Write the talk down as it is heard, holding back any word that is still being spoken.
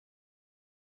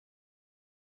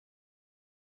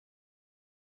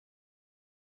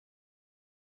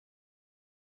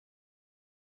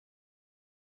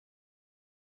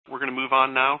We're going to move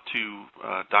on now to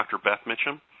Dr. Beth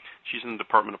Mitcham. She's in the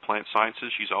Department of Plant Sciences.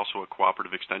 She's also a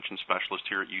Cooperative Extension Specialist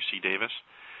here at UC Davis.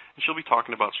 And she'll be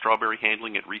talking about strawberry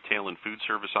handling at retail and food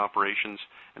service operations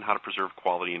and how to preserve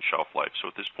quality and shelf life.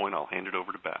 So at this point, I'll hand it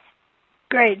over to Beth.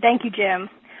 Great. Thank you, Jim.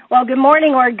 Well, good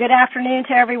morning or good afternoon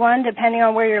to everyone, depending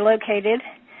on where you're located.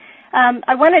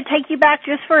 I want to take you back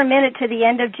just for a minute to the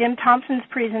end of Jim Thompson's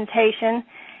presentation.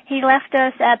 He left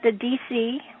us at the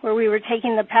DC, where we were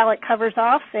taking the pallet covers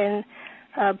off and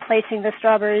placing the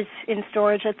strawberries in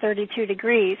storage at 32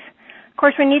 degrees. Of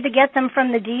course, we need to get them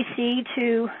from the DC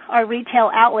to our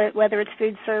retail outlet, whether it's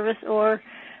food service or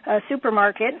a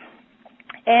supermarket.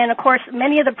 And, of course,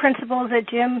 many of the principles that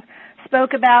Jim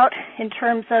spoke about in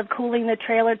terms of cooling the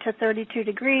trailer to 32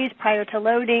 degrees prior to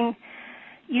loading,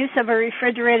 use of a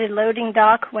refrigerated loading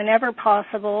dock whenever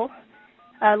possible,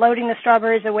 loading the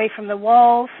strawberries away from the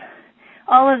walls.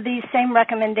 All of these same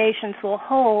recommendations will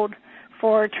hold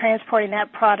for transporting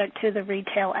that product to the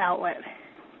retail outlet.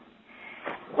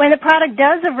 When the product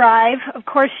does arrive, of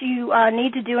course, you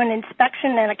need to do an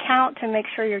inspection and a count to make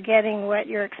sure you're getting what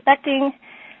you're expecting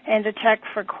and to check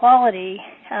for quality.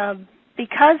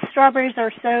 Because strawberries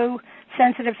are so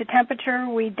sensitive to temperature,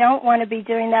 we don't want to be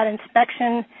doing that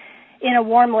inspection in a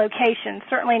warm location,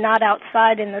 certainly not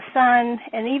outside in the sun,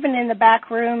 and even in the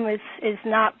back room is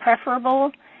not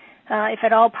preferable. If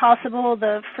at all possible,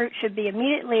 the fruit should be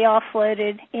immediately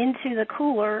offloaded into the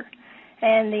cooler,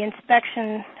 and the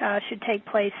inspection should take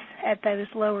place at those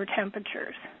lower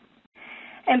temperatures.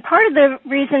 And part of the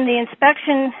reason the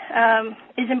inspection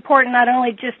is important not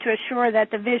only just to assure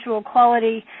that the visual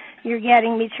quality you're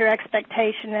getting meets your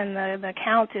expectation and the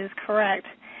count is correct,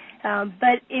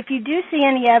 but if you do see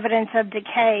any evidence of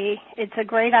decay, it's a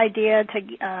great idea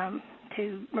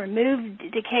to remove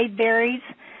decayed berries,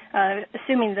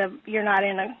 assuming that you're not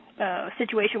in a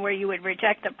situation where you would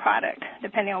reject the product,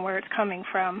 depending on where it's coming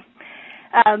from.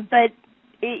 But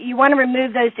you want to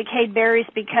remove those decayed berries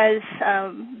because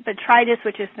botrytis,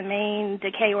 which is the main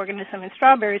decay organism in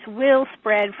strawberries, will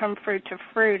spread from fruit to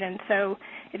fruit. And so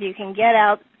if you can get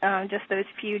out just those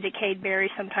few decayed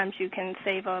berries, sometimes you can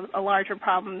save a larger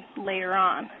problem later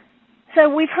on. So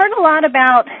we've heard a lot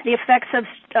about the effects of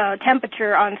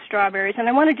temperature on strawberries, and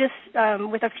I want to just,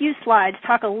 with a few slides,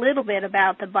 talk a little bit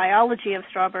about the biology of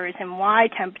strawberries and why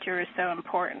temperature is so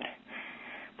important.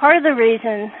 Part of the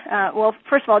reason, well,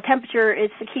 first of all, temperature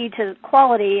is the key to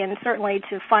quality and certainly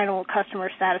to final customer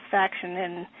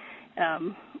satisfaction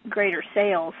and greater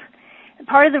sales.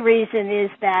 Part of the reason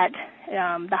is that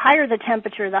the higher the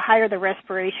temperature, the higher the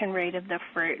respiration rate of the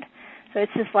fruit. So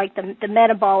it's just like the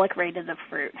metabolic rate of the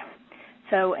fruit.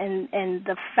 So, and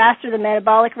the faster the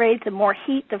metabolic rate, the more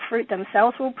heat the fruit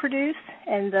themselves will produce,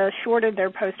 and the shorter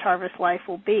their post-harvest life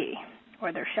will be,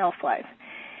 or their shelf life.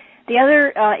 The other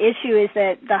issue is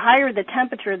that the higher the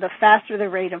temperature, the faster the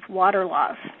rate of water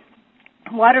loss.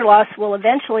 Water loss will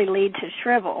eventually lead to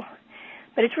shrivel.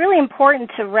 But it's really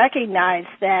important to recognize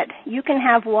that you can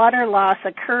have water loss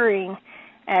occurring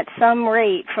at some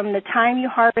rate from the time you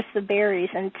harvest the berries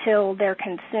until they're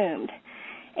consumed.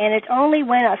 And it's only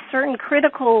when a certain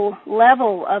critical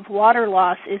level of water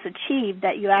loss is achieved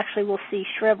that you actually will see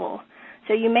shrivel.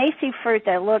 So you may see fruit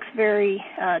that looks very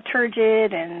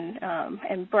turgid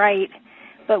and bright,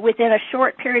 but within a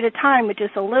short period of time, with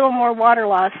just a little more water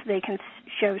loss, they can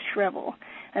show shrivel.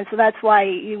 And so that's why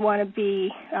you want to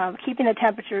be keeping the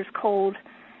temperatures cold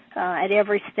at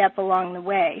every step along the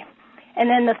way. And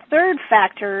then the third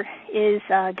factor is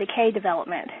decay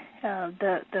development.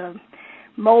 The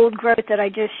mold growth that I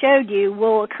just showed you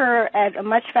will occur at a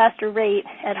much faster rate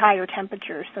at higher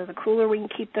temperatures. So the cooler we can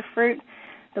keep the fruit,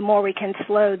 the more we can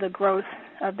slow the growth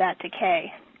of that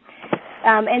decay.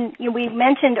 And we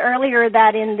mentioned earlier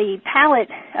that in the pallet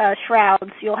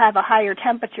shrouds, you'll have a higher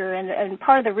temperature, and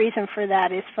part of the reason for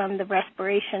that is from the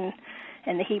respiration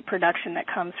and the heat production that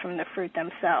comes from the fruit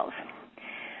themselves.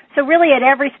 So really at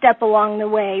every step along the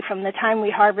way, from the time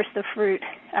we harvest the fruit,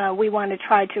 we want to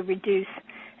try to reduce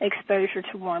exposure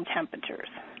to warm temperatures.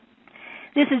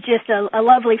 This is just a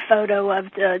lovely photo of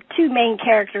the two main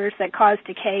characters that cause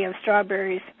decay of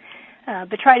strawberries,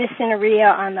 Botrytis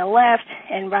cinerea on the left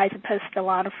and Rhizopus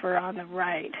stellatifer on the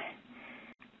right.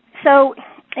 So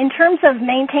in terms of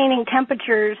maintaining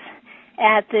temperatures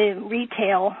at the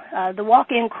retail, the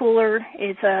walk-in cooler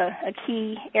is a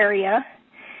key area.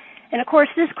 And of course,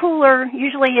 this cooler,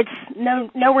 usually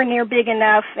it's nowhere near big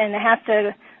enough, and it has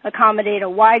to accommodate a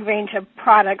wide range of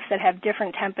products that have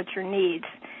different temperature needs.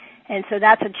 And so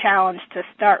that's a challenge to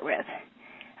start with.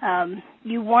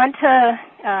 You want to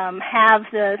have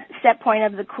the set point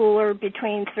of the cooler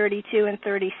between 32 and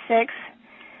 36.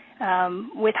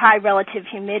 with high relative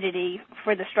humidity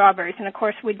for the strawberries. And, of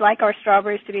course, we'd like our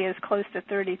strawberries to be as close to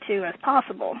 32 as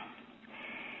possible.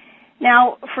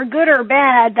 Now, for good or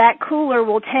bad, that cooler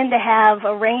will tend to have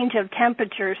a range of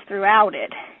temperatures throughout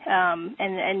it,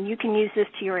 and you can use this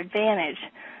to your advantage.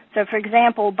 So, for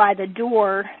example, by the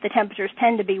door, the temperatures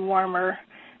tend to be warmer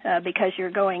because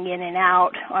you're going in and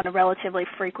out on a relatively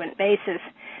frequent basis.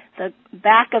 The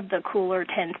back of the cooler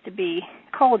tends to be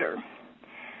colder.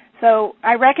 So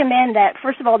I recommend that,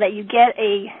 first of all, that you get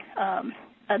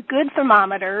a good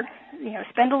thermometer.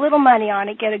 Spend a little money on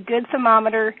it. Get a good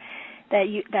thermometer that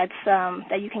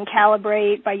you can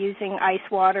calibrate by using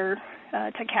ice water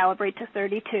to calibrate to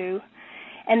 32,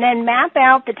 and then map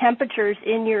out the temperatures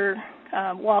in your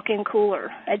walk-in cooler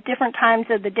at different times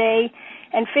of the day,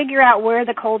 and figure out where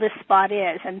the coldest spot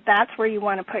is, and that's where you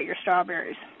want to put your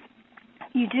strawberries.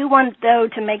 You do want, though,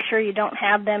 to make sure you don't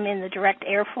have them in the direct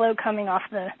airflow coming off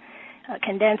the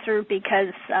condenser,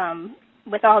 because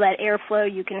with all that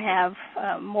airflow you can have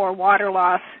more water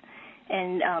loss,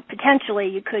 and potentially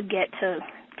you could get to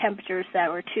temperatures that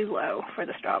were too low for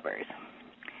the strawberries.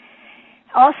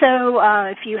 Also,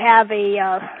 if you have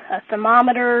a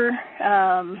thermometer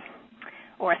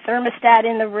or a thermostat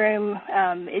in the room,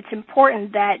 it's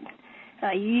important that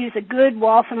you use a good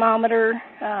wall thermometer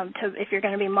if you're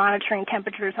going to be monitoring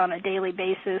temperatures on a daily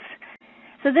basis.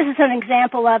 So this is an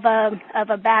example of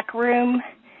a back room.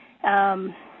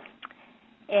 And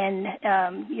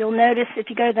you'll notice if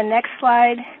you go to the next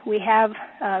slide, we have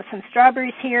some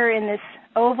strawberries here in this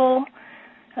oval,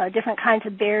 different kinds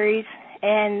of berries.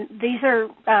 And these are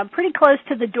pretty close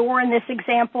to the door in this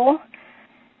example.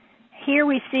 Here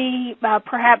we see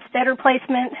perhaps better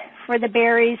placement for the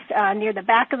berries near the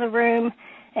back of the room.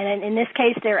 And in this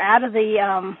case, they're out of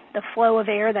the flow of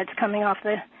air that's coming off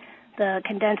the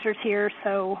condensers here,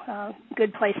 so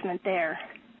good placement there.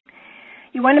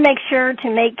 You want to make sure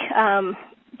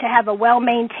to have a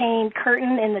well-maintained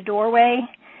curtain in the doorway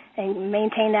and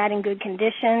maintain that in good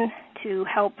condition to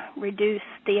help reduce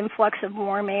the influx of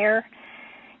warm air.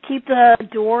 Keep the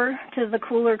door to the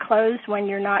cooler closed when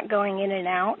you're not going in and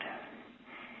out.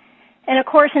 And, of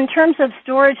course, in terms of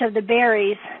storage of the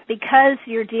berries, because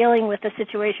you're dealing with a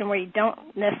situation where you don't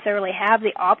necessarily have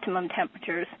the optimum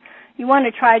temperatures, you want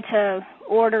to try to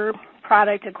order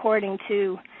product according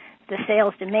to the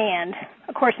sales demand,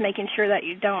 of course making sure that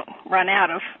you don't run out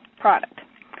of product.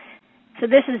 So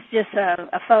this is just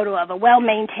a photo of a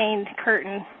well-maintained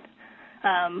curtain.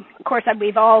 Of course,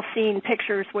 we've all seen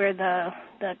pictures where the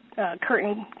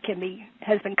curtain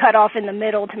has been cut off in the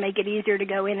middle to make it easier to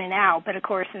go in and out, but of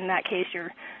course in that case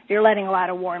you're letting a lot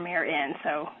of warm air in,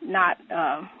 so not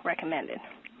recommended.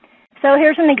 So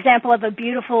here's an example of a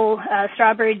beautiful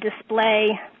strawberry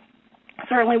display,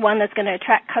 certainly one that's going to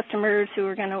attract customers who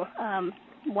are going to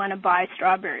want to buy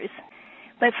strawberries.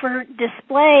 But for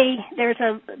display, there's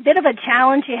a bit of a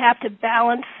challenge you have to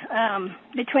balance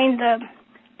between the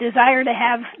desire to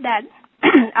have that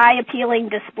eye-appealing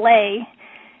display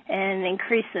and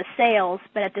increase the sales,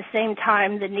 but at the same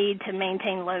time the need to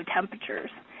maintain low temperatures.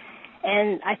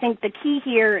 And I think the key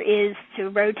here is to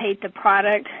rotate the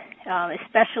product,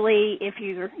 especially if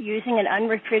you're using an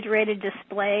unrefrigerated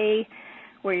display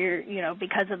where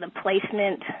because of the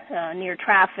placement near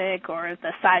traffic or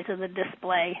the size of the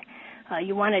display,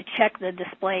 you want to check the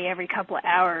display every couple of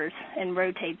hours and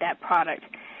rotate that product.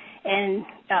 And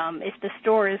if the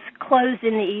store is closed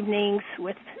in the evenings,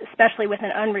 especially with an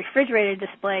unrefrigerated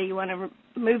display, you want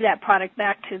to move that product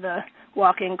back to the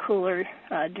walk-in cooler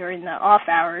during the off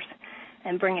hours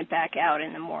and bring it back out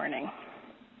in the morning.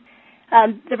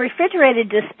 The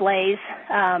refrigerated displays,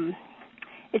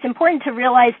 it's important to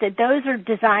realize that those are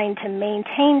designed to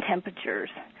maintain temperatures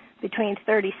between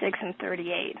 36 and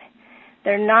 38.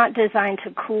 They're not designed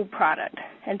to cool product.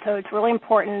 And so it's really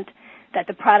important that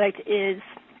the product is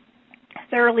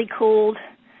thoroughly cooled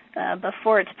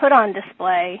before it's put on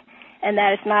display, and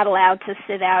that it's not allowed to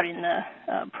sit out in the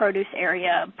produce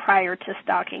area prior to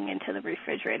stocking into the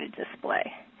refrigerated display.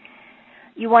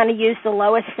 You want to use the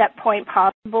lowest set point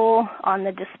possible on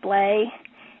the display,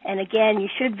 and again, you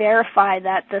should verify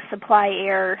that the supply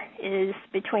air is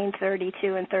between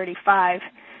 32 and 35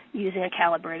 using a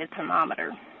calibrated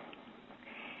thermometer.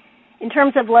 In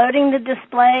terms of loading the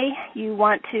display, you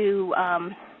want to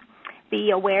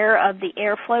be aware of the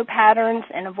airflow patterns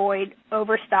and avoid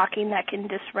overstocking that can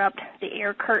disrupt the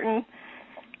air curtain,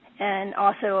 and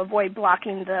also avoid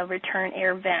blocking the return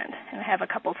air vent. And I have a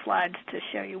couple slides to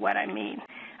show you what I mean.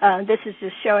 This is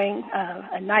just showing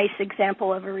a nice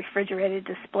example of a refrigerated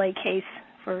display case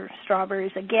for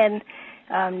strawberries. Again,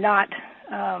 not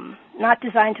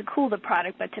designed to cool the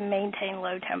product, but to maintain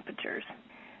low temperatures.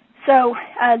 So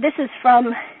this is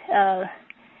from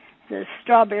the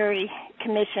Strawberry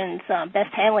Commission's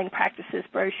Best Handling Practices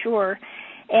brochure,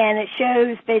 and it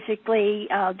shows basically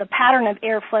the pattern of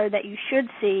airflow that you should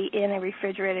see in a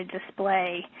refrigerated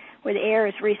display, where the air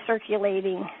is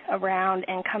recirculating around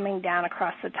and coming down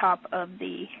across the top of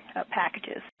the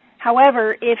packages.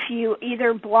 However, if you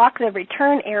either block the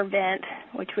return air vent,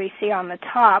 which we see on the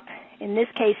top, in this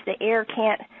case the air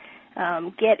can't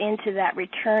get into that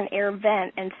return air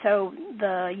vent, and so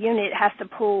the unit has to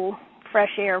pull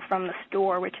fresh air from the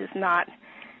store, which is not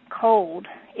cold,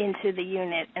 into the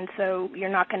unit, and so you're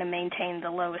not going to maintain the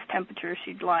lowest temperatures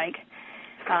you'd like.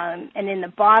 And in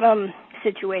the bottom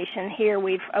situation here,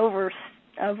 we've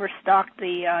overstocked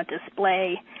the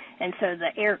display, and so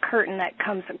the air curtain that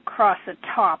comes across the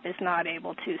top is not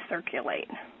able to circulate.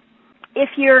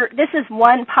 This is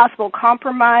one possible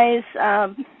compromise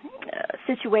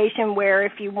situation where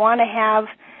if you want to have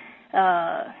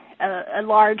a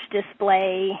large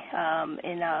display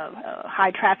in a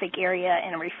high traffic area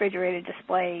and a refrigerated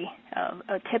display,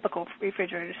 a typical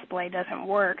refrigerated display doesn't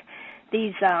work.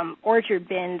 These orchard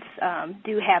bins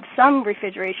do have some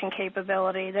refrigeration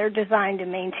capability. They're designed to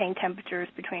maintain temperatures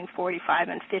between 45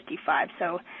 and 55.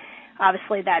 So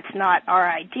obviously that's not our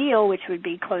ideal, which would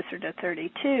be closer to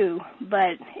 32,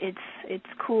 but it's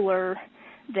cooler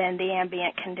than the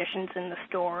ambient conditions in the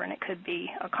store, and it could be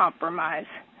a compromise.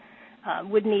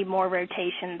 Would need more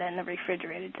rotation than the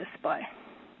refrigerated display.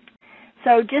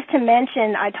 So just to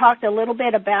mention, I talked a little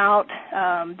bit about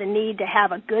the need to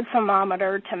have a good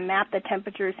thermometer to map the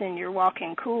temperatures in your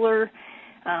walk-in cooler,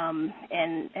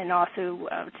 and also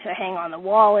to hang on the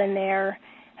wall in there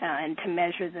and to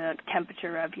measure the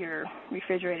temperature of your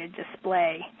refrigerated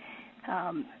display.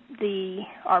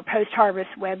 Our post-harvest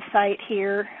website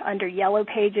here under Yellow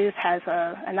Pages has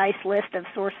a nice list of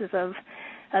sources of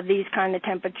these kind of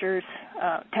temperature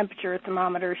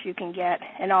thermometers you can get,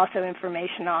 and also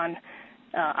information on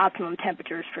optimum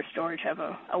temperatures for storage of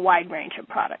a wide range of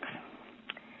products.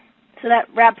 So that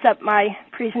wraps up my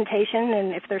presentation,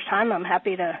 and if there's time, I'm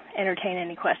happy to entertain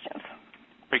any questions.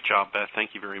 Great job, Beth.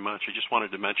 Thank you very much. I just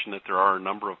wanted to mention that there are a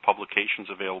number of publications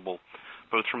available,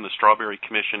 both from the Strawberry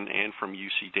Commission and from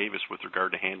UC Davis with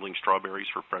regard to handling strawberries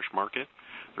for fresh market.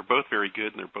 They're both very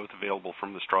good, and they're both available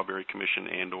from the Strawberry Commission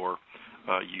and or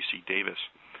UC Davis.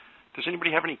 Does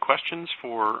anybody have any questions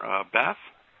for Beth?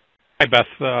 Hi,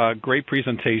 Beth. Great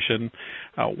presentation.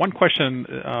 One question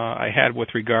I had with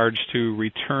regards to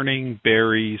returning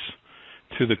berries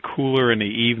to the cooler in the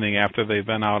evening after they've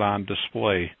been out on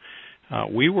display.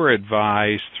 We were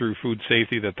advised through food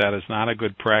safety that is not a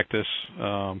good practice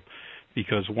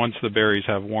because once the berries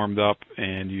have warmed up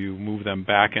and you move them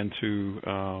back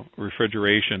into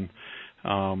refrigeration,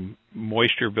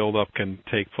 moisture buildup can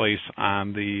take place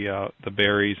on the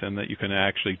berries, and that you can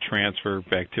actually transfer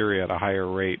bacteria at a higher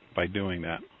rate by doing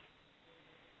that.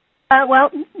 Well,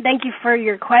 thank you for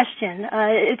your question.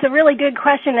 It's a really good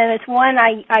question, and it's one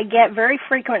I get very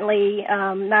frequently,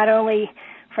 not only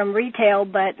from retail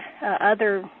but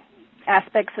other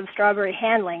aspects of strawberry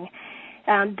handling.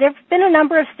 There have been a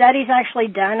number of studies actually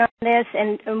done on this,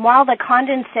 and while the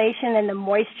condensation and the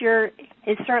moisture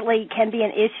certainly can be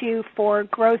an issue for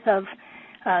growth of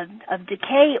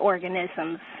decay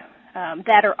organisms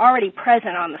that are already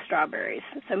present on the strawberries.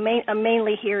 So I'm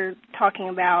mainly here talking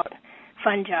about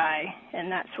fungi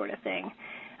and that sort of thing.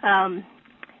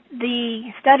 The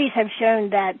studies have shown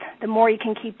that the more you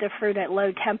can keep the fruit at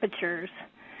low temperatures,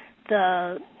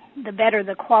 the better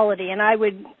the quality. And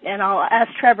I'll ask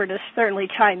Trevor to certainly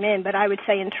chime in, but I would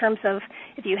say in terms of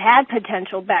if you had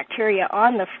potential bacteria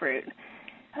on the fruit,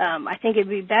 I think it would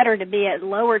be better to be at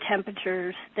lower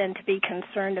temperatures than to be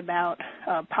concerned about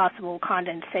possible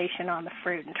condensation on the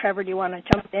fruit. And Trevor, do you want to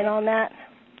jump in on that?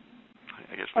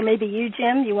 Or maybe you,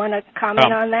 Jim, you want to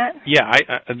comment on that? Yeah,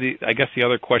 I guess the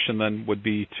other question then would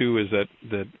be, too, is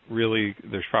that really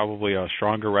there's probably a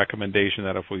stronger recommendation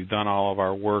that if we've done all of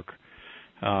our work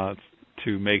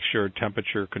to make sure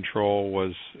temperature control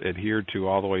was adhered to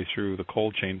all the way through the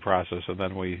cold chain process, and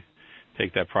then we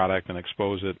take that product and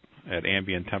expose it at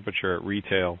ambient temperature at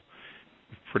retail,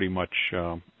 pretty much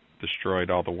destroyed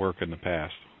all the work in the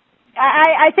past.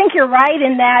 I think you're right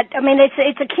in that. I mean,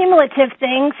 it's a cumulative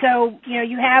thing. So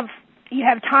you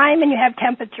have time and you have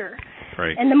temperature,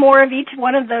 right? And the more of each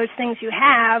one of those things you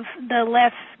have, the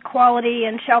less quality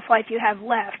and shelf life you have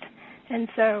left. And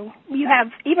so you have,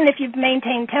 even if you've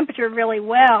maintained temperature really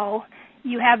well,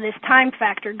 you have this time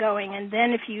factor going. And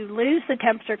then if you lose the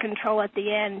temperature control at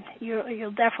the end,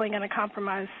 you're definitely going to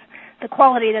compromise the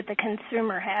quality that the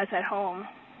consumer has at home.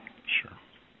 Sure.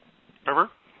 Trevor?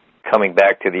 Coming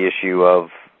back to the issue of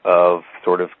of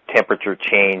sort of temperature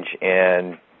change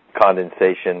and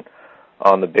condensation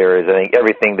on the berries. I think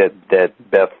everything that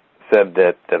Beth said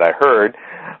that I heard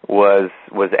was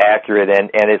accurate, and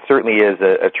it certainly is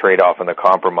a trade-off and a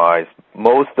compromise.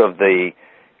 Most of the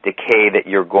decay that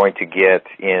you're going to get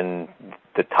in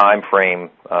the time frame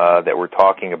that we're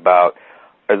talking about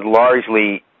is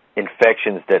largely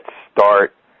infections that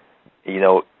start,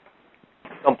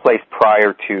 someplace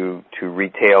prior to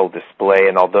retail display,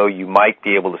 and although you might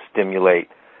be able to stimulate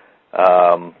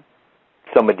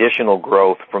some additional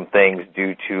growth from things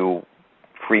due to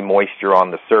free moisture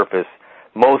on the surface,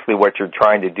 mostly what you're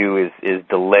trying to do is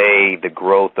delay the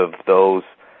growth of those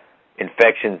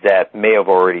infections that may have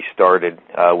already started,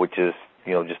 which is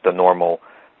just a normal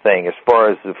thing. As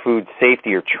far as the food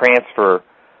safety or transfer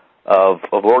of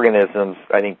organisms,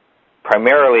 I think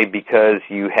primarily because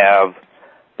you have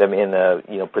them in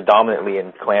predominantly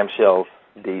in clamshells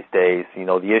these days,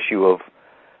 the issue of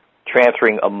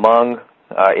transferring among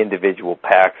individual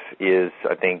packs is,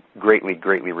 I think,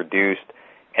 greatly reduced.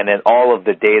 And then all of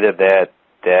the data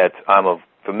that I'm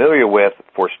familiar with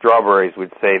for strawberries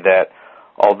would say that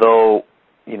although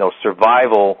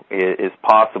survival is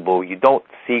possible, you don't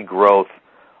see growth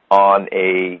on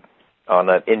an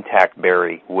intact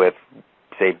berry with,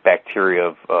 say,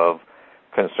 bacteria of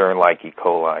concern like E.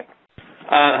 coli.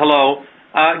 Hello.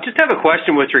 Just have a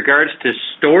question with regards to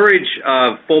storage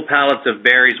of full pallets of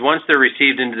berries once they're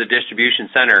received into the distribution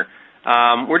center.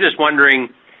 We're just wondering,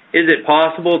 is it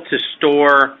possible to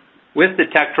store with the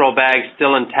Tektral bag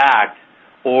still intact,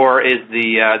 or is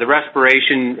the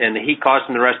respiration and the heat caused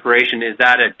from the respiration, is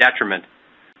that a detriment?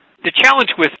 The challenge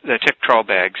with the Tektral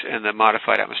bags and the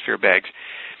modified atmosphere bags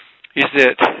is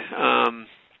that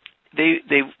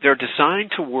they're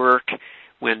designed to work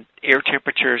when air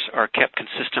temperatures are kept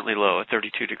consistently low at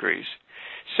 32 degrees.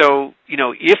 So,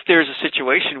 if there's a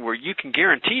situation where you can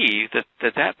guarantee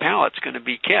that pallet's going to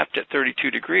be kept at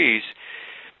 32 degrees,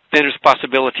 then there's a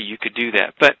possibility you could do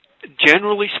that. But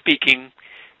generally speaking,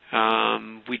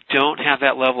 we don't have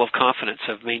that level of confidence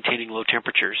of maintaining low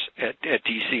temperatures at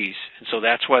DCs. And so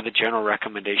that's why the general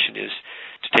recommendation is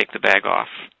to take the bag off.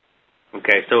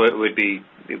 Okay, so it would be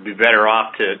better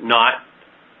off to not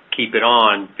keep it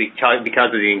on because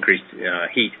of the increased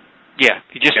heat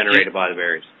generated by the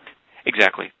berries.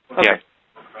 Exactly. Okay. Yeah.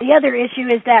 The other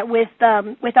issue is that with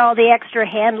all the extra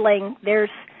handling, there's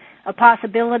a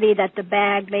possibility that the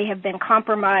bag may have been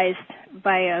compromised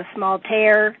by a small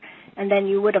tear, and then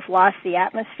you would have lost the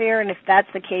atmosphere. And if that's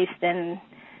the case, then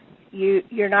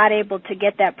you're not able to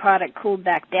get that product cooled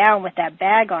back down with that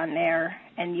bag on there,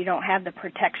 and you don't have the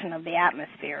protection of the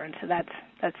atmosphere. And so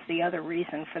that's the other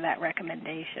reason for that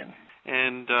recommendation.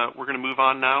 And we're going to move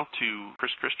on now to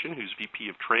Chris Christian, who's VP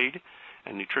of Trade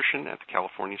and Nutrition at the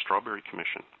California Strawberry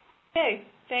Commission. Okay,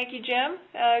 thank you, Jim.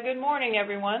 Good morning,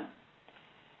 everyone.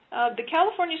 The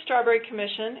California Strawberry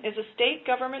Commission is a state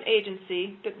government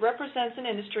agency that represents an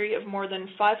industry of more than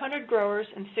 500 growers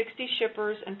and 60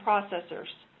 shippers and processors.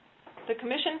 The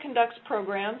Commission conducts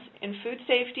programs in food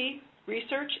safety,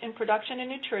 research in production and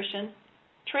nutrition,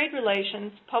 trade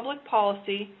relations, public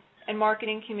policy, and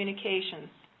marketing communications.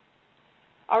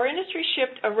 Our industry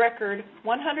shipped a record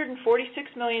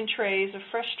 146 million trays of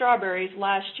fresh strawberries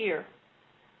last year.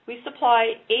 We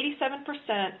supply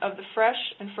 87% of the fresh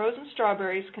and frozen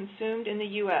strawberries consumed in the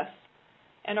U.S.,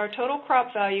 and our total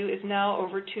crop value is now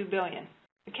over $2 billion.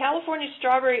 The California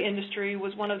strawberry industry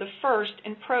was one of the first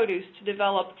in produce to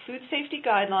develop food safety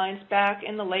guidelines back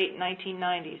in the late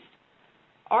 1990s.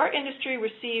 Our industry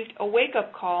received a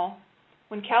wake-up call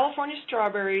when California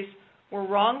strawberries were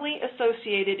wrongly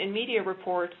associated in media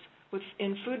reports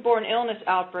in foodborne illness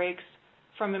outbreaks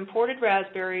from imported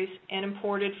raspberries and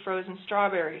imported frozen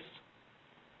strawberries.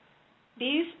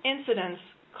 These incidents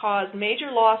caused major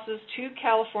losses to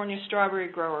California strawberry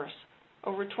growers,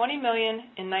 over $20 million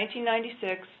in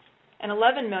 1996 and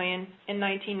 $11 million in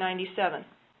 1997.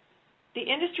 The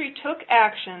industry took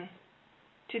action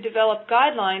to develop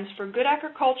guidelines for good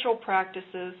agricultural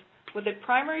practices with a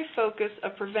primary focus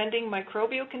of preventing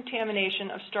microbial contamination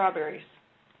of strawberries.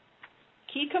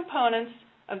 Key components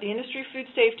of the industry food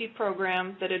safety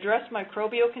program that address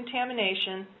microbial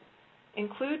contamination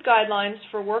include guidelines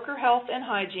for worker health and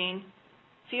hygiene,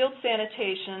 field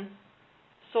sanitation,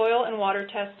 soil and water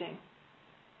testing.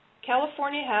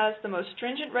 California has the most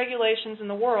stringent regulations in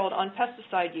the world on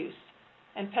pesticide use,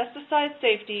 and pesticide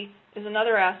safety is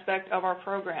another aspect of our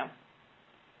program.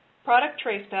 Product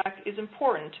traceback is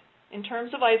important in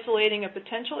terms of isolating a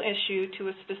potential issue to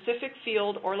a specific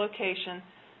field or location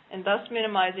and thus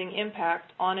minimizing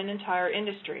impact on an entire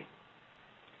industry.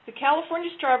 The California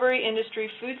Strawberry Industry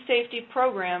Food Safety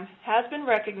Program has been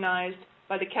recognized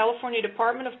by the California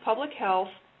Department of Public Health,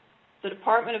 the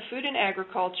Department of Food and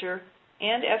Agriculture,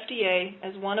 and FDA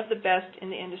as one of the best in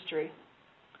the industry.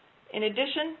 In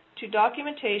addition to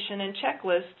documentation and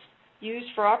checklists used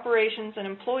for operations and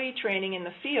employee training in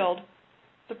the field,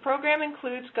 the program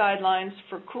includes guidelines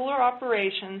for cooler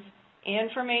operations and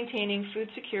for maintaining food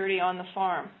security on the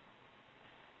farm.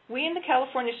 We in the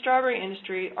California strawberry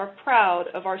industry are proud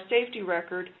of our safety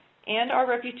record and our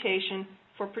reputation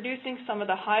for producing some of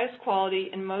the highest quality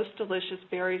and most delicious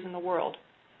berries in the world.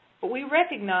 But we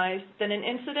recognize that an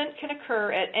incident can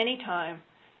occur at any time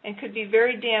and could be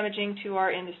very damaging to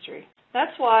our industry.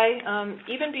 That's why,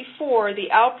 even before the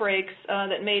outbreaks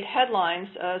that made headlines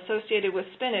associated with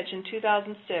spinach in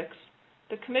 2006,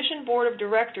 the Commission Board of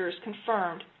Directors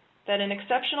confirmed that an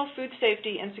exceptional food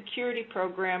safety and security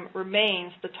program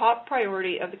remains the top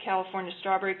priority of the California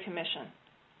Strawberry Commission.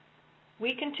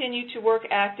 We continue to work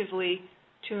actively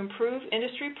to improve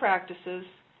industry practices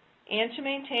and to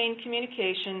maintain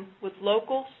communication with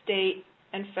local, state,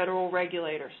 and federal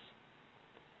regulators.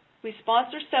 We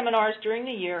sponsor seminars during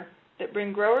the year that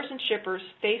bring growers and shippers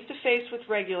face-to-face with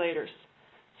regulators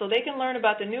so they can learn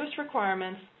about the newest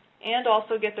requirements and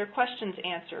also get their questions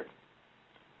answered.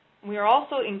 We are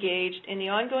also engaged in the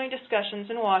ongoing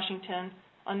discussions in Washington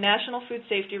on national food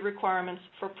safety requirements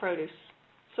for produce.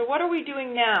 So what are we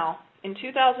doing now in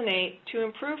 2008 to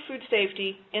improve food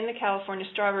safety in the California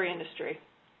strawberry industry?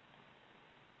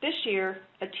 This year,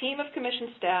 a team of Commission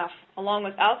staff, along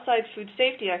with outside food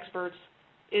safety experts,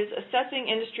 is assessing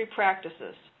industry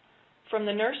practices, from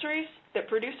the nurseries that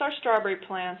produce our strawberry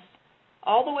plants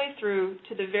all the way through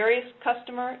to the various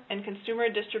customer and consumer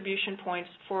distribution points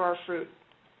for our fruit.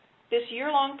 This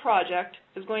year-long project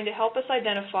is going to help us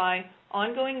identify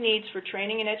ongoing needs for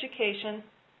training and education,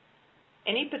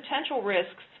 any potential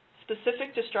risks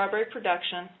specific to strawberry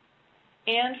production,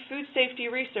 and food safety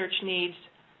research needs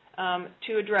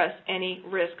to address any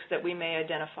risks that we may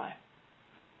identify.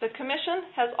 The Commission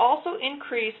has also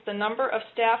increased the number of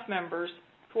staff members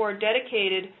who are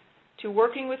dedicated to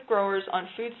working with growers on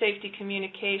food safety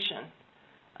communication.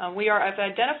 We have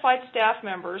identified staff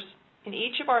members in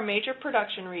each of our major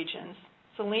production regions,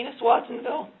 Salinas,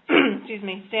 Watsonville,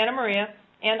 Santa Maria,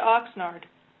 and Oxnard.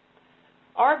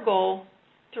 Our goal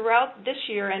throughout this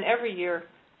year and every year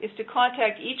is to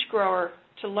contact each grower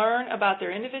to learn about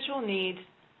their individual needs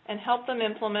and help them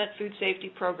implement food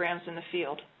safety programs in the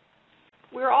field.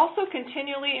 We're also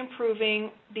continually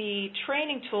improving the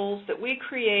training tools that we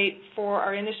create for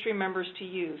our industry members to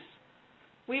use.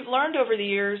 We've learned over the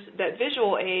years that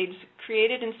visual aids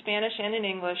created in Spanish and in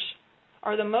English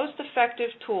are the most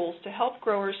effective tools to help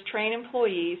growers train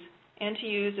employees and to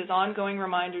use as ongoing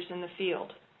reminders in the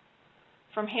field.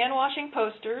 From hand-washing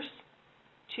posters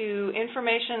to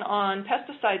information on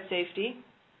pesticide safety,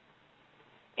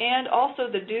 and also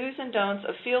the do's and don'ts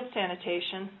of field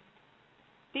sanitation,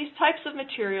 these types of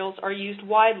materials are used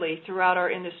widely throughout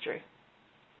our industry.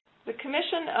 The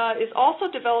Commission is also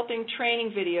developing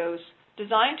training videos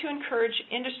designed to encourage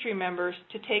industry members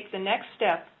to take the next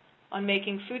step on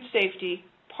making food safety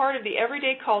part of the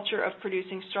everyday culture of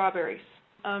producing strawberries.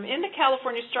 In the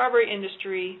California strawberry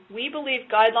industry, we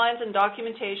believe guidelines and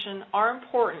documentation are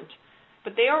important,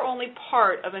 but they are only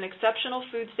part of an exceptional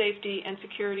food safety and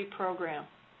security program.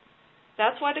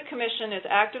 That's why the Commission is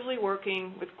actively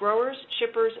working with growers,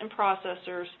 shippers, and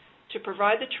processors to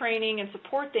provide the training and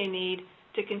support they need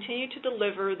to continue to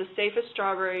deliver the safest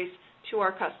strawberries to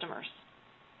our customers.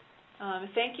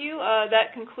 Thank you.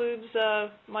 That concludes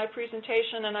my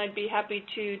presentation, and I'd be happy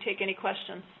to take any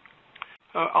questions.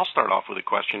 I'll start off with a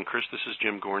question. Chris, this is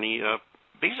Jim Gorny.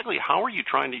 Basically, how are you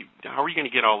going to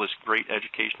get all this great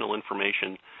educational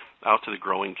information out to the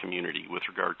growing community with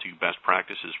regard to best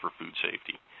practices for food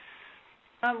safety?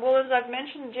 Well, as I've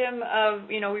mentioned, Jim,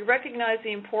 we recognize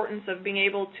the importance of being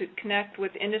able to connect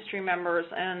with industry members,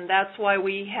 and that's why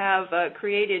we have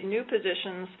created new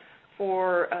positions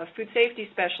for food safety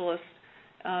specialists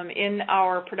in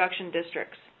our production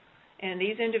districts. And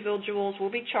these individuals will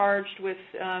be charged with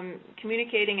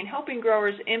communicating and helping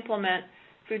growers implement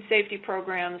food safety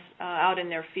programs out in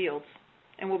their fields,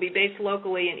 and will be based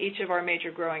locally in each of our major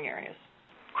growing areas.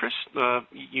 Chris,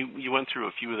 you went through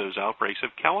a few of those outbreaks.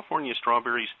 Have California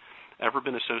strawberries ever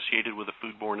been associated with a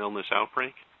foodborne illness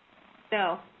outbreak?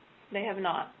 No, they have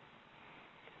not.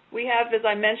 We have, as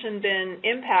I mentioned, been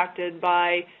impacted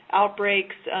by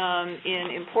outbreaks in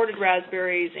imported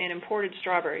raspberries and imported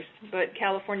strawberries, but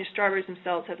California strawberries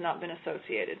themselves have not been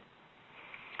associated.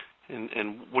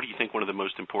 And what do you think one of the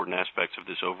most important aspects of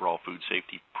this overall food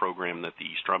safety program that the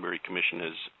Strawberry Commission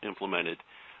has implemented?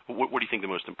 What do you think the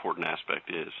most important aspect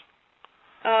is?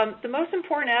 The most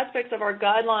important aspects of our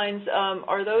guidelines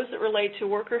are those that relate to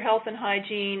worker health and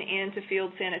hygiene and to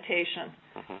field sanitation.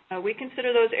 We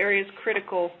consider those areas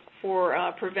critical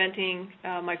for preventing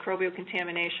microbial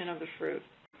contamination of the fruit.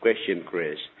 Question,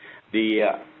 Chris.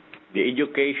 The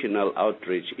educational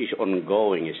outreach is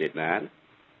ongoing, is it not?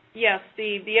 Yes,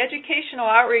 the educational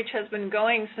outreach has been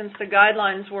going since the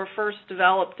guidelines were first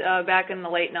developed back in the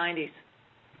late 90s.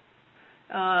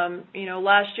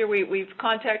 Last year we've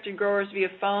contacted growers via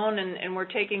phone, and we're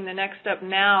taking the next step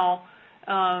now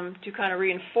to kind of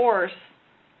reinforce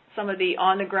some of the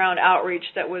on-the-ground outreach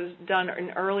that was done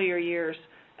in earlier years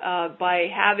by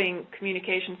having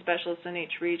communication specialists in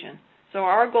each region. So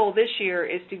our goal this year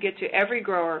is to get to every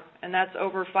grower, and that's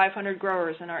over 500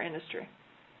 growers in our industry.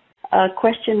 A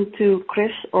question to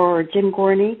Chris or Jim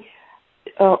Gorny.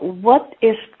 What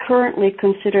is currently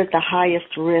considered the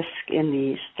highest risk in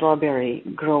the strawberry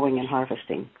growing and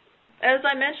harvesting? As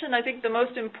I mentioned, I think the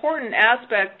most important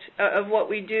aspect of what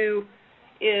we do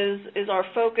is our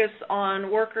focus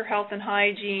on worker health and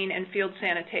hygiene and field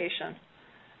sanitation.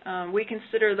 We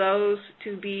consider those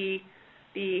to be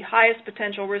the highest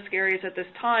potential risk areas at this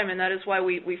time, and that is why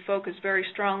we focus very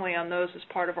strongly on those as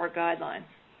part of our guidelines.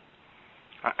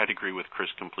 I'd agree with Chris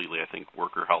completely. I think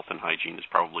worker health and hygiene is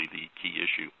probably the key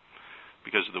issue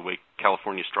because of the way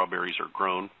California strawberries are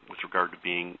grown with regard to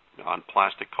being on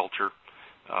plastic culture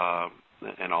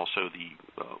and also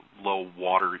the low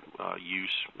water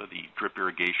use, the drip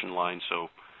irrigation line. So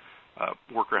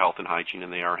worker health and hygiene,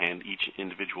 and each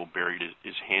individual berry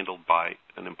is handled by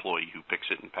an employee who picks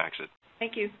it and packs it.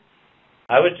 Thank you.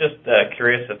 I was just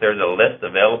curious if there's a list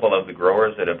available of the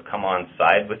growers that have come on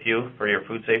side with you for your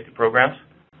food safety programs.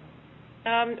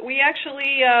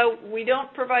 We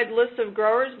don't provide lists of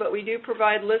growers, but we do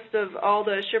provide lists of all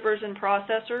the shippers and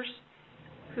processors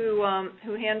who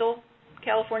handle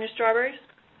California strawberries,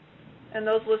 and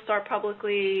those lists are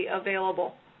publicly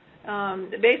available.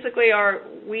 Basically,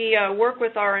 we work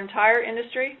with our entire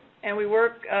industry, and we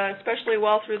work especially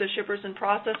well through the shippers and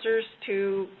processors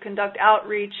to conduct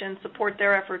outreach and support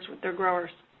their efforts with their growers.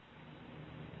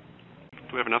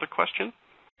 Do we have another question?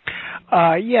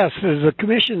 Yes. Does the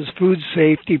Commission's food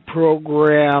safety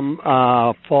program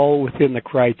fall within the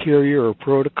criteria or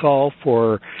protocol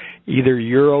for either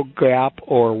EuroGAP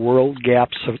or WorldGAP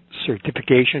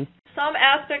certification? Some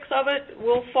aspects of it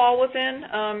will fall within,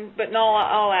 but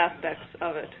not all aspects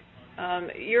of it.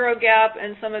 EuroGAP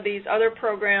and some of these other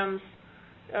programs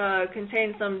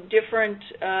contain some different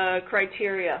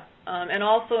criteria and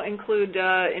also include,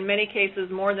 in many cases,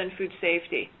 more than food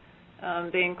safety.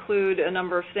 They include a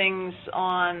number of things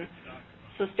on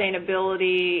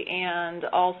sustainability and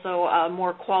also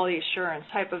more quality assurance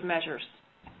type of measures.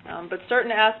 But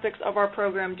certain aspects of our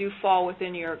program do fall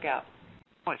within EuroGAP.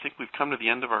 Well, I think we've come to the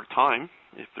end of our time.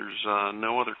 If there's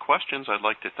no other questions, I'd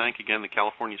like to thank again the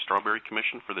California Strawberry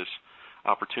Commission for this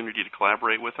opportunity to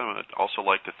collaborate with them. I'd also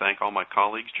like to thank all my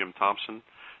colleagues, Jim Thompson,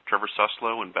 Trevor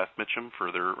Suslow, and Beth Mitcham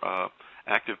for their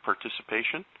active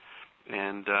participation.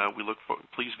 And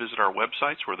please visit our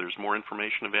websites where there's more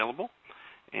information available.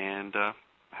 And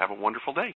have a wonderful day.